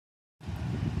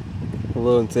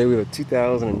Hello, and today we have a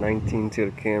 2019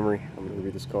 Toyota Camry. I'm going to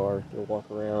review this car. We'll walk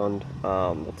around,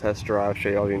 we'll test drive, show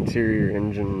you all the interior,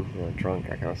 engine, trunk,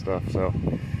 that kind of stuff. So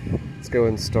let's go ahead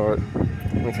and start.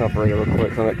 Let me top radio real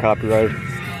quick, so I'm not copyrighted.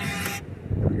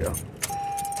 There we go.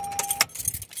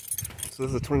 So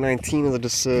this is a 2019, as I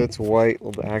just said. It's white, a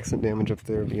little bit of accident damage up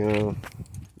there, but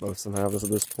most of them have this at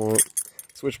this point.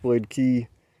 Switchblade key,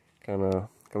 kind of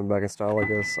coming back in style, I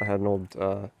guess. I had an old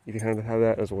EV100 have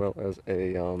that, as well as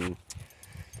a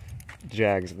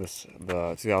Jags, the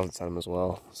 2000 had them as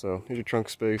well. So here's your trunk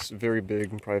space, very big,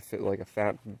 can probably fit like a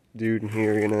fat dude in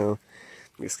here,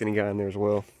 Be a skinny guy in there as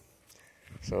well.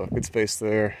 So good space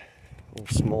there. A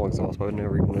little small exhaust, but I would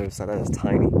never even notice that is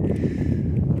tiny.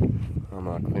 I'm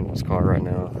not cleaning this car right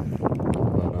now,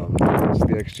 but this is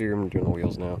the exterior. I'm doing the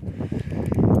wheels now.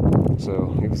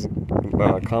 So it was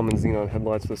common xenon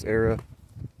headlights for this era.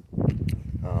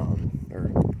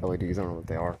 Or LEDs, I don't know what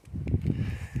they are.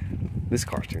 This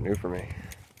car's too new for me.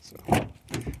 So anyway,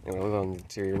 we're on the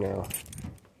interior now.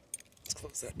 Let's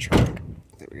close that trunk.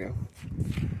 There we go.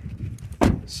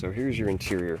 So here's your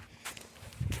interior.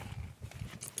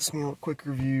 This is a quick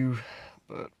review,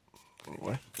 but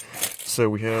anyway. So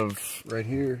we have right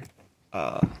here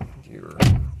your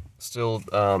still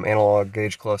analog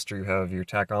gauge cluster. You have your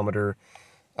tachometer,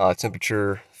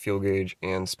 temperature, fuel gauge,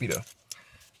 and speedo.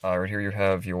 Right here you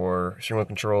have your steering wheel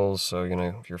controls, so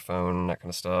your phone, that kind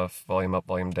of stuff, volume up,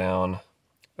 volume down.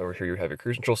 Over here you have your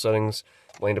cruise control settings,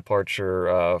 lane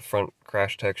departure, front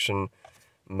crash detection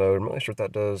mode, I'm not really sure what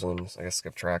that does, and I guess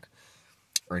skip track.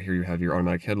 Right here you have your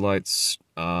automatic headlights,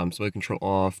 display control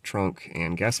off, trunk,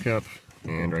 and gas cap.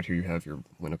 And right here you have your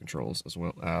window controls, as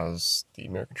well as the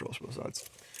mirror controls for both sides.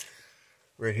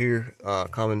 Right here,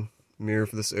 common mirror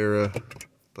for this era,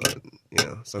 but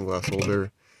sunglass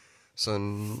holder.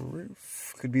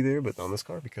 Sunroof could be there, but not on this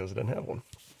car because it doesn't have one.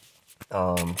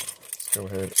 Let's go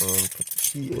ahead and put the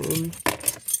key in.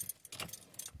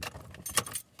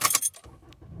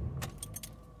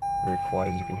 Very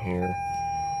quiet, as you can hear.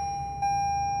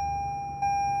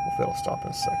 Hopefully that'll stop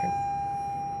in a second.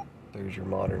 There's your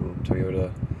modern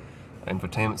Toyota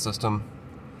infotainment system.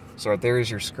 So right there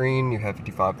is your screen. You have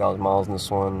 55,000 miles in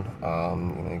this one.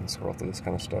 You can scroll through this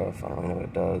kind of stuff. I don't really know what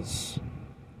it does.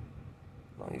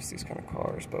 I'm not used to these kind of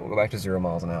cars, but we'll go back to 0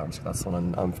 miles an hour because that's the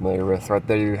one I'm familiar with. Right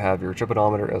there you have your trip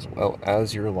odometer, as well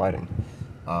as your lighting.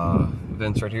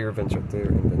 Vents right here, vents right there,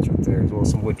 and vents right there, as well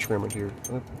as some wood trim right here.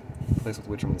 I'm place with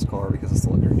wood trim in this car because it's the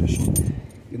luxury edition.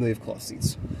 Even though you have cloth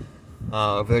seats.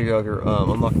 There you have your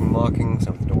unlocking and locking.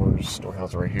 Same with the doors. Door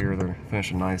handles are right here. They're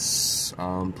finished in nice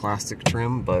plastic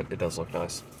trim, but it does look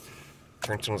nice.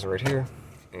 Turn signals are right here,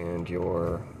 and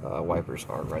your wipers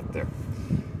are right there.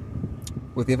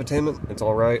 With the infotainment, it's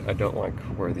alright. I don't like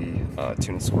where the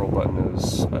tune and scroll button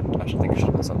is. I should think it should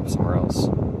have been somewhere else.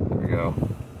 There we go.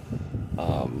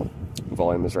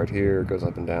 Volume is right here. It goes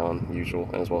up and down, usual,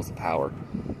 and as well as the power.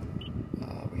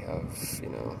 We have,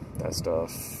 that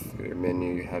stuff. Your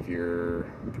menu, you have your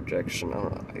projection. I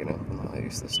don't know, I'm not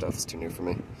used to this stuff. It's too new for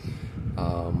me.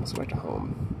 Let's go back to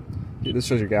home. Yeah, this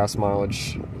shows your gas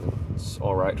mileage. It's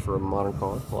alright for a modern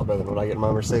car. A lot better than what I get in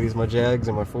my Mercedes, my Jags,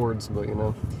 and my Fords, but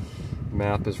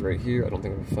map is right here. I don't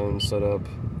think I have a phone set up.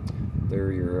 There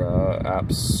are your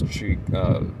apps,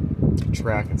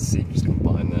 track and seek, just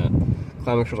combine that.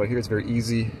 Climate controls right here, it's very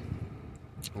easy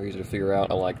to figure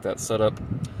out. I like that setup.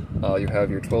 You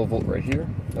have your 12 volt right here,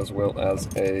 as well as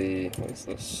what is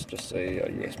this? Just a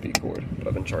USB cord, but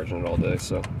I've been charging it all day,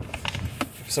 so.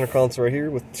 Center console right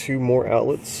here with 2 more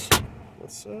outlets.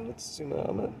 Let's zoom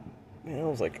out.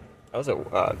 I was at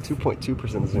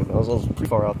 2.2% zoom. I was pretty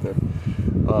far out there.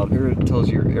 Here it tells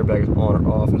you your airbag is on or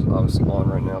off. It's obviously on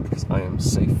right now because I am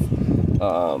safe.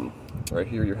 Right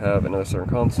here you have another center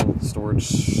console storage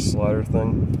slider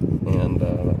thing, and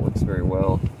that works very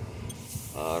well.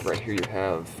 Right here you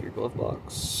have your glove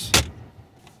box.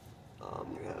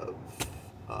 You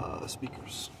have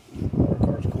speakers. Our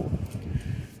car's cool.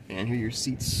 And here are your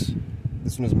seats.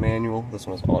 This one is manual. This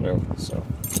one is auto. So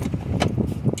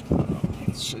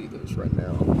let's show you those right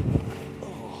now.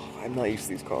 I'm not used to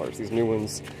these cars. These new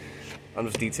ones, I'm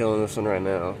just detailing this one right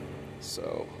now.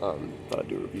 So, thought I'd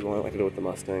do a review on it like I did with the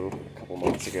Mustang a couple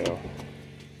months ago.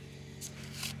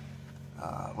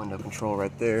 Window control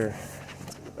right there.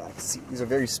 The back seat. These are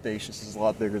very spacious. This is a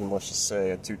lot bigger than, let's just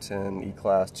say, a 210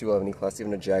 E-Class, 211 E-Class,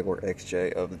 even a Jaguar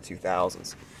XJ of the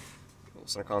 2000s.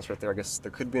 Center console right there. I guess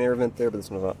there could be an air vent there, but this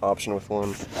one's an option with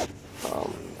one.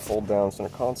 Fold down center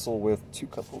console with 2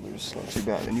 cup holders. Not too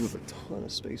bad. And you have a ton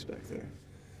of space back there.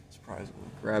 Surprisingly.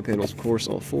 Grab handles, of course,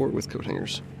 all 4 with coat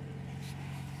hangers.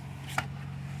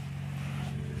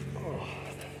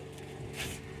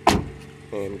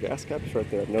 and gas cap's right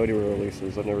there. I have no idea where it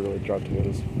releases. I've never really dropped to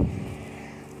notice.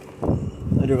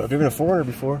 I've driven a 4Runner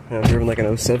before, and I've driven like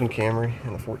an 07 Camry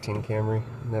and a 14 Camry.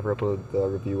 Never uploaded the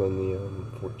review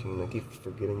on the 14. I keep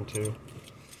forgetting to.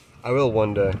 I will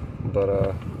one day,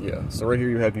 but yeah. So right here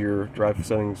you have your drive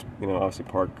settings, you know, obviously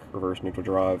park, reverse, neutral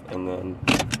drive, and then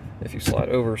if you slide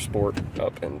over, sport,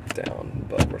 up and down.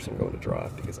 But of course I'm going to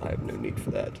drive because I have no need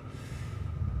for that.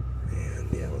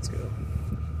 And yeah, let's go.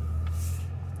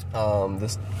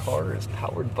 This car is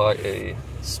powered by a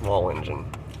small engine.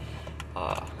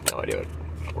 No idea what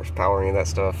horsepower, any of that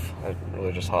stuff. I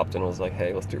really just hopped in and was like,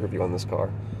 hey, let's do a review on this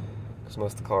car. Because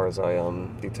most of the cars I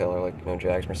detail are like, you know,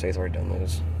 Jags, Mercedes, I've already done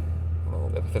those.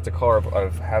 If it's a car I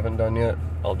haven't done yet,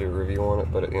 I'll do a review on it.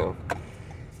 But, you know,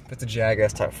 if it's a Jag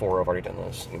S-Type 4, I've already done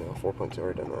those. You know, 4.2, I've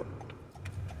already done that.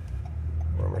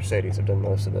 Or Mercedes, I've done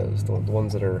most of those. The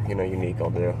ones that are, you know, unique, I'll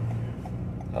do.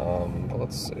 But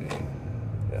let's see.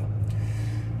 Yeah.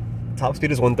 Top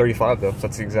speed is 135 though, so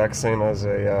that's the exact same as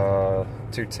a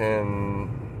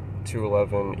 210,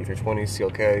 211, E320,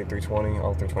 CLK, 320,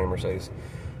 all 320 Mercedes.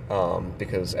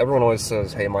 Because everyone always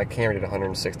says, hey, my Camry did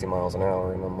 160 miles an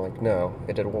hour, and I'm like, no,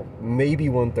 it did maybe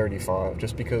 135.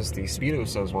 Just because the speedo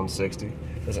says 160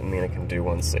 doesn't mean it can do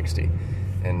 160.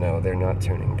 And no, they're not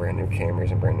tuning brand new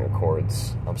Camrys and brand new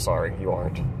Accords. I'm sorry, you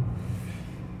aren't.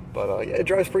 But yeah, it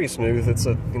drives pretty smooth. It's a,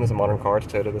 you know, it's a modern car. It's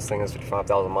Toyota. This thing has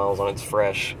 55,000 miles on it. It's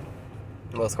fresh.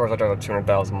 Most cars I drive have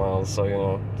 200,000 miles, so you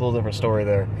know, it's a little different story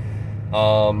there.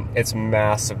 It's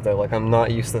massive though. Like, I'm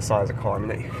not used to the size of car. I mean,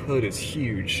 that hood is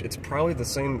huge. It's probably the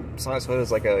same size hood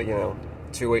as like a, you know,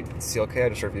 2.8 CLK I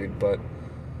just reviewed, but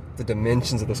the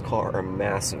dimensions of this car are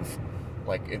massive.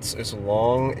 Like, it's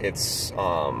long. It's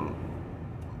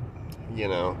you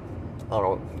know, I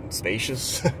don't know,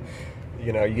 spacious.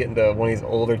 You know, you get into one of these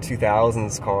older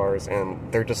 2000s cars,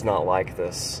 and they're just not like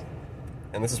this.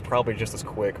 And this is probably just as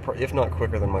quick, if not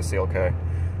quicker than my CLK.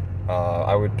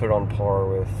 I would put it on par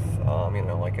with, you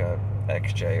know, like a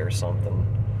XJ or something,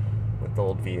 with the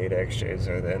old V8 XJs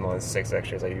or the inline 6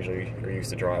 XJs I usually used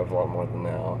to drive a lot more than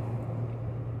now.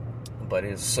 But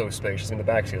it is so spacious, in the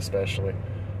backseat especially.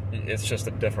 It's just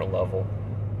a different level.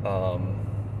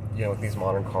 You know, with these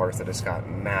modern cars that just got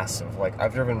massive. Like,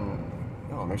 I've driven,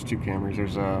 oh, there's two Camrys.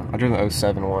 There's I've driven the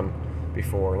 07 one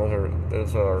before, and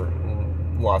those are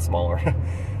a lot smaller.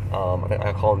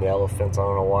 I call them the elephants. I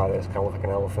don't know why. They just kind of look like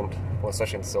an elephant, well,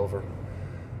 especially in silver.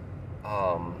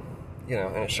 You know,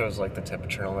 and it shows like the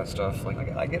temperature and all that stuff.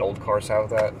 Like, I get old cars out of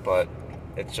that, but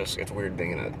it's weird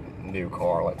being in a new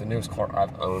car. Like, the newest car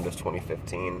I've owned is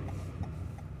 2015,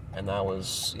 and that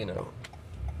was, you know,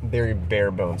 very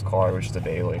bare bones car, which is a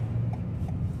daily.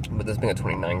 But this being a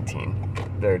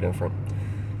 2019, very different.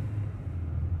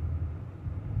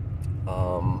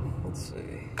 Let's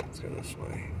see. Let's go this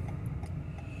way.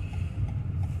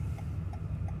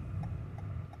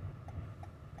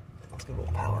 Let's get a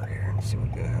little power here and see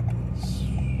what good happens.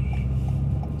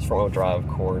 It's front-wheel drive, of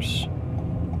course.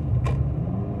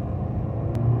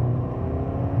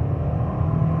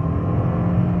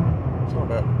 It's not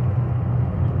bad.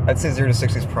 I'd say 0 to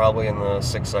 60 is probably in the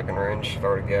 6-second range, if I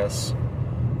were to guess.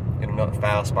 You know, not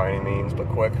fast by any means, but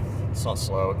quick. It's not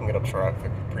slow. It can get up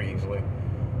traffic pretty easily.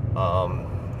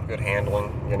 Good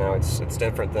handling. You know, it's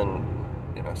different than,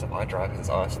 you know, stuff I drive. It's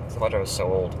awesome. Stuff I drive is so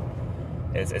old.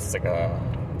 It's like a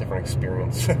different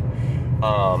experience.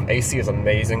 AC is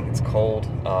amazing. It's cold.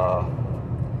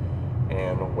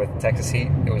 And with Texas heat,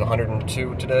 it was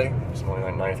 102 today. It's only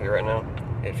 93 right now.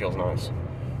 It feels nice.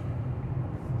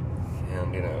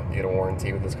 And, you know, you get a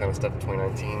warranty with this kind of stuff in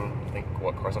 2019. I think,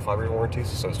 what, cars have 5-year warranties?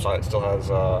 So it still has,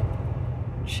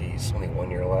 geez, only 1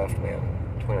 year left, man.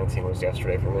 2019 was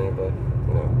yesterday for me, but,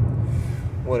 you know,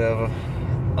 whatever.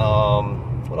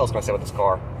 What else can I say about this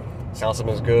car? Sound system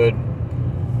is good.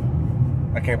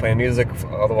 I can't play music,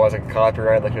 otherwise I could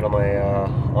copyright like I did on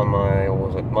my what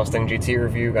was it, Mustang GT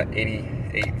review. Got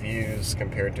 88 views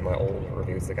compared to my old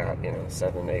reviews that got, you know,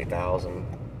 7,000 to 8,000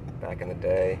 back in the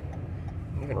day.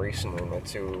 Even recently, my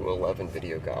 211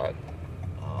 video got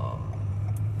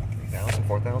 3,000,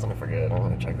 4,000, I forget. I don't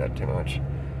want to check that too much.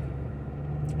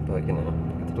 But, you know,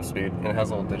 it's the speed, and it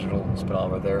has a little digital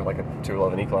speedometer there, like a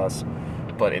 211 E-Class,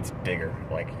 but it's bigger.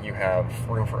 Like, you have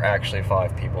room for actually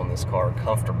 5 people in this car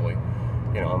comfortably.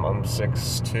 You know, I'm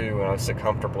 6'2", and I sit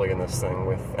comfortably in this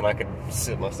thing and I could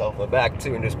sit myself in the back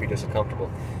too and just be just as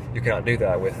comfortable. You cannot do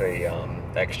that with a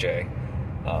XJ.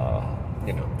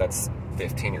 You know, that's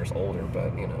 15 years older,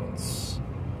 but, you know, it's,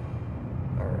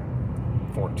 or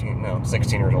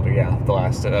 16 years older, yeah, the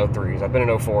last 03s. I've been in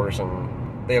 04s,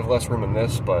 and they have less room in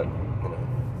this, but, you know,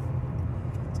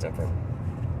 it's different.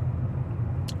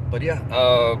 But yeah,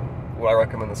 would I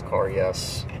recommend this car?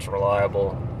 Yes. It's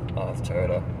reliable. It's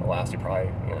Toyota. It'll last you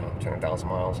probably, 200,000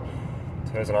 miles.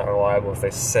 Toyotas are not reliable if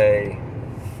they say,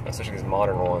 especially these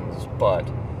modern ones, but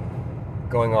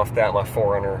going off that, my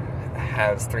 4Runner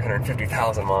has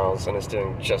 350,000 miles and it's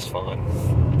doing just fine.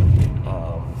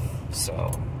 So,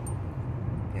 I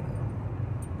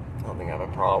don't think I have a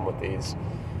problem with these.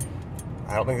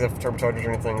 I don't think they have turbochargers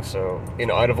or anything, so,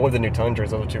 I'd avoid the new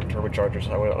Tundras. Those are 2 turbochargers.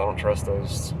 I don't trust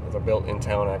those. They're built in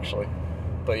town, actually.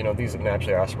 But, these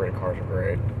naturally aspirated cars are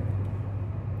great.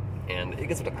 And it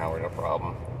gets into power, no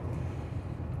problem.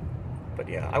 But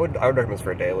yeah, I would recommend this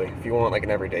for a daily. If you want like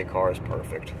an everyday car, it's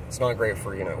perfect. It's not great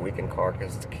for, a weekend car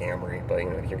because it's a Camry, but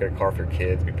if you get a car for your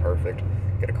kids, it'd be perfect.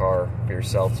 Get a car for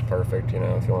yourself, it's perfect.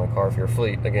 If you want a car for your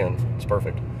fleet, again, it's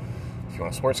perfect. If you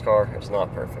want a sports car, it's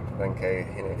not perfect. Then,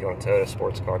 if you want a Toyota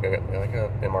sports car, go get like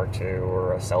a MR2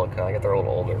 or a Celica. I get they're a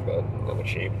little older, but they're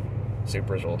cheap.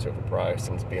 Supra's a little too overpriced,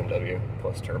 and it's BMW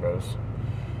plus turbos.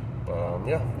 But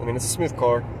yeah, it's a smooth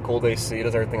car, cold AC, it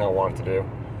does everything I want it to do.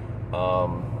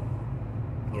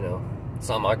 It's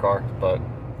not my car, but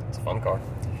it's a fun car.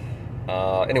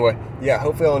 Anyway, yeah,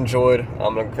 hopefully y'all enjoyed.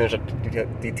 I'm going to finish up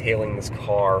detailing this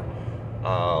car.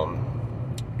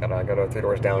 Gotta go to a 3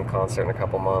 Doors Down concert in a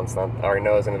couple months. I already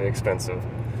know it's going to be expensive.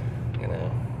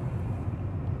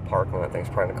 Parking that thing's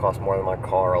probably going to cost more than my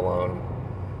car alone.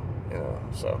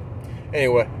 So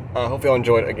anyway, hope y'all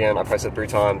enjoyed. Again, I probably said 3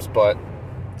 times, but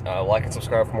like and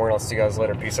subscribe for more, and I'll see you guys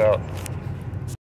later. Peace out.